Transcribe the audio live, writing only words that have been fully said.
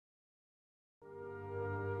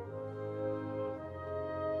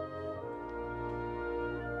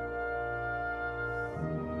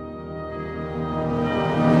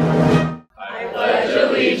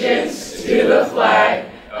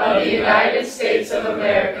States of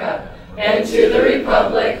America, and to the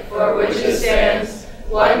republic for which it stands,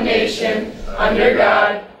 one nation, under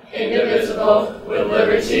God, indivisible, with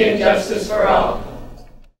liberty and justice for all.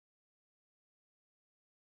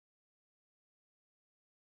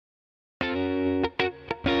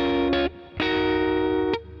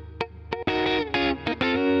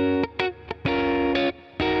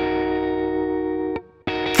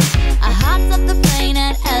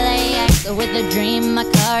 With a dream, my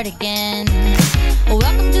cardigan.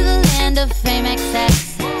 Welcome to the land of fame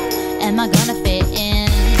excess. Am I gonna fit in?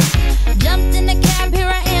 Jumped in the cab, here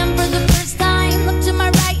I am for the first time. Look to my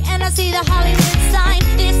right and I see the Hollywood sign.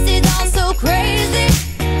 This is all so crazy.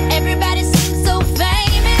 Everybody seems so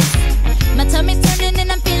famous. My tummy's turning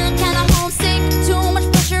and I'm feeling kinda homesick. Too much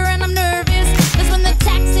pressure and I'm nervous. That's when the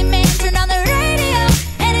taxi man turned on the radio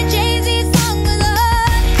and a Jay-Z song was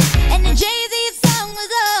on. And the Jay-Z song was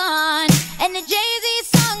on. And the Jay-Z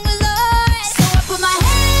song was on. So I put my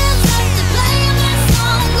hands up to play my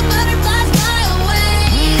song. The butterflies fly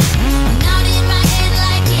away. Nodding my head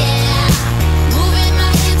like yeah. Moving my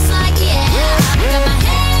hips like yeah. Got my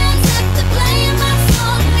hands up to play my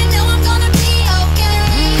song. I know I'm gonna be okay.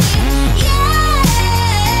 Yeah.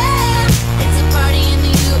 It's a party in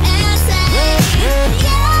the USA.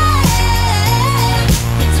 Yeah.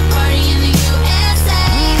 It's a party in the USA.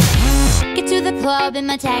 Get to the club in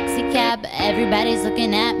my taxi cab. Everybody's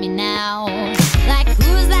looking at me now. Like,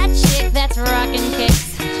 who's that chick that's rocking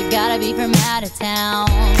kicks? She gotta be from out of town.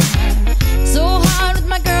 So hard with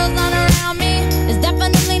my girls on around me. It's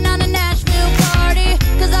definitely not a Nashville party.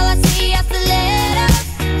 Cause all I see are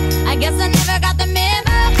stilettos. I guess I never got the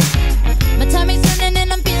memo. My tummy's turning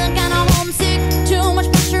and I'm feeling kinda homesick. Too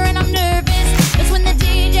much pressure and I'm nervous. That's when the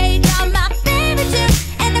DJ dropped my favorite tune.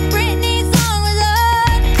 And the Britney song was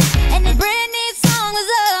on. And the Britney song was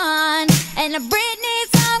on. And the Britney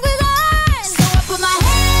song was on. So I put my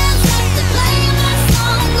hands up to play my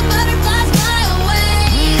song. The butterflies fly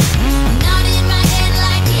away. Nodding my head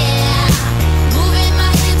like yeah. Moving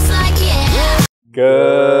my hips like yeah.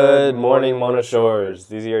 Good morning, Mona Shores.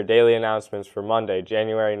 These are your daily announcements for Monday,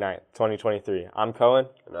 January 9th, 2023. I'm Cohen.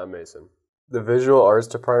 And I'm Mason. The Visual Arts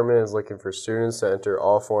Department is looking for students to enter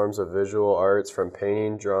all forms of visual arts from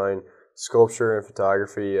painting, drawing, sculpture, and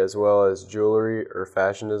photography, as well as jewelry or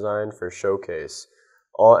fashion design for showcase.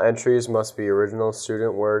 All entries must be original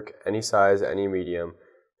student work, any size, any medium.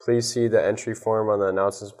 Please see the entry form on the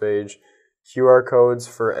announcements page. QR codes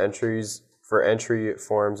for entry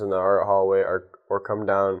forms in the art hallway or come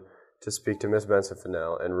down to speak to Miss Benson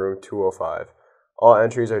Fennell in room 205. All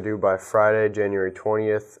entries are due by Friday, January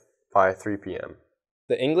 20th by 3 p.m.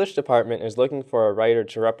 The English department is looking for a writer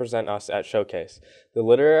to represent us at Showcase. The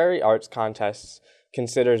Literary Arts Contest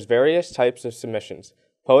considers various types of submissions: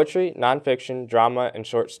 poetry, nonfiction, drama, and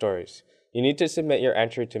short stories. You need to submit your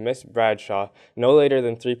entry to Miss Bradshaw no later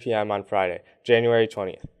than 3 p.m. on Friday, January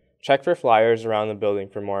 20th. Check for flyers around the building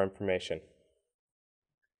for more information.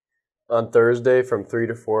 On Thursday from 3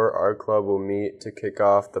 to 4, our club will meet to kick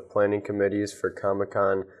off the planning committees for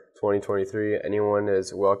Comic-Con 2023. Anyone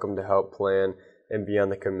is welcome to help plan and be on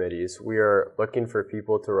the committees. We are looking for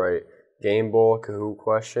people to write Game Bowl Kahoot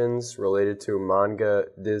questions related to manga,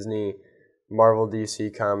 Disney, Marvel,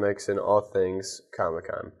 DC Comics, and all things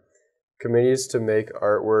Comic-Con. Committees to make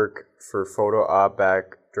artwork for photo op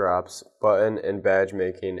backdrops, button and badge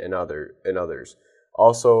making, and others.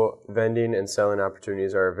 Also, vending and selling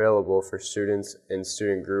opportunities are available for students and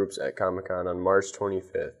student groups at Comic-Con on March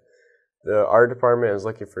 25th. The art department is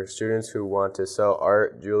looking for students who want to sell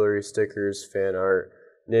art, jewelry, stickers, fan art,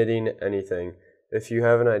 knitting, anything. If you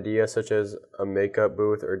have an idea such as a makeup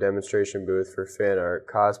booth or demonstration booth for fan art,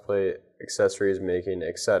 cosplay, accessories making,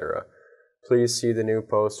 etc., please see the new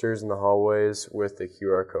posters in the hallways with the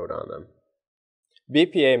QR code on them.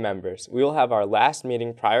 BPA members, we will have our last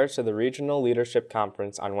meeting prior to the Regional Leadership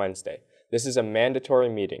Conference on Wednesday. This is a mandatory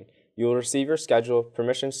meeting. You will receive your schedule,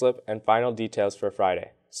 permission slip, and final details for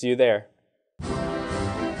Friday. See you there. Who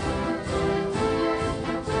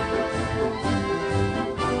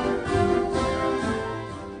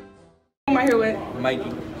am I here with?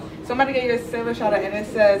 Mikey. Somebody gave you a silver shout out and it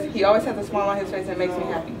says, he always has a smile on his face and it makes me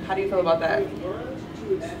happy. How do you feel about that?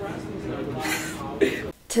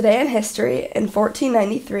 Today in history, in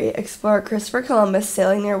 1493, explorer Christopher Columbus,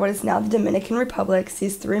 sailing near what is now the Dominican Republic,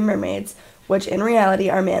 sees 3 mermaids, which in reality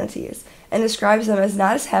are manatees, and describes them as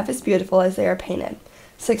not half as beautiful as they are painted.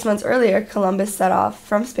 6 months earlier, Columbus set off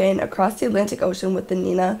from Spain across the Atlantic Ocean with the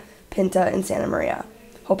Nina, Pinta, and Santa Maria,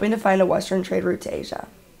 hoping to find a western trade route to Asia.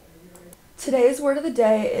 Today's word of the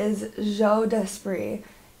day is jeu d'esprit.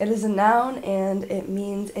 It is a noun and it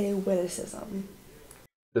means a witticism.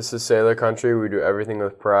 This is Sailor Country. We do everything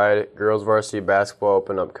with pride. Girls varsity basketball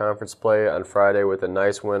opened up conference play on Friday with a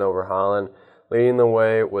nice win over Holland. Leading the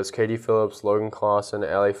way was Katie Phillips, Logan Clausen,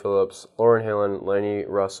 Allie Phillips, Lauren Hillen, Lainey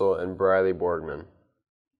Russell, and Briley Borgman.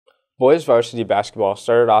 Boys varsity basketball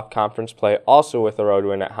started off conference play also with a road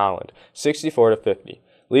win at Holland, 64-50.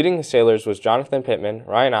 Leading the Sailors was Jonathan Pittman,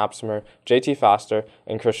 Ryan Opsimer, JT Foster,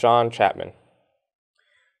 and Krishawn Chapman.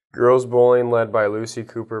 Girls bowling, led by Lucy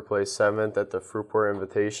Cooper, placed 7th at the Fruitport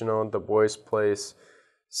Invitational. The boys placed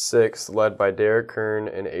 6th, led by Derek Kern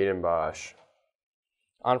and Aiden Bosch.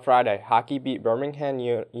 On Friday, hockey beat Birmingham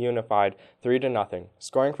Unified 3-0.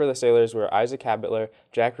 Scoring for the Sailors were Isaac Habitler,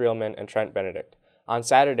 Jack Reelman, and Trent Benedict. On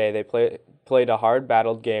Saturday, they played a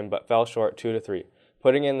hard-battled game but fell short 2-3.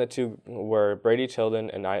 Putting in the two were Brady Tilden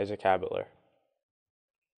and Isaac Habitler.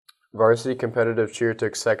 Varsity competitive cheer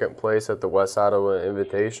took 2nd place at the West Ottawa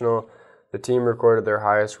Invitational. The team recorded their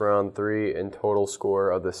highest round 3 in total score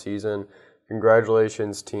of the season.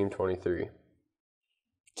 Congratulations, Team 23.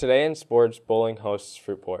 Today in sports, bowling hosts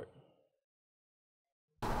Fruitport.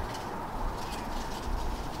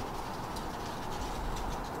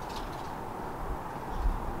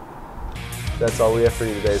 That's all we have for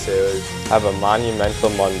you today, Sailors. Have a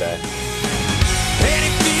monumental Monday.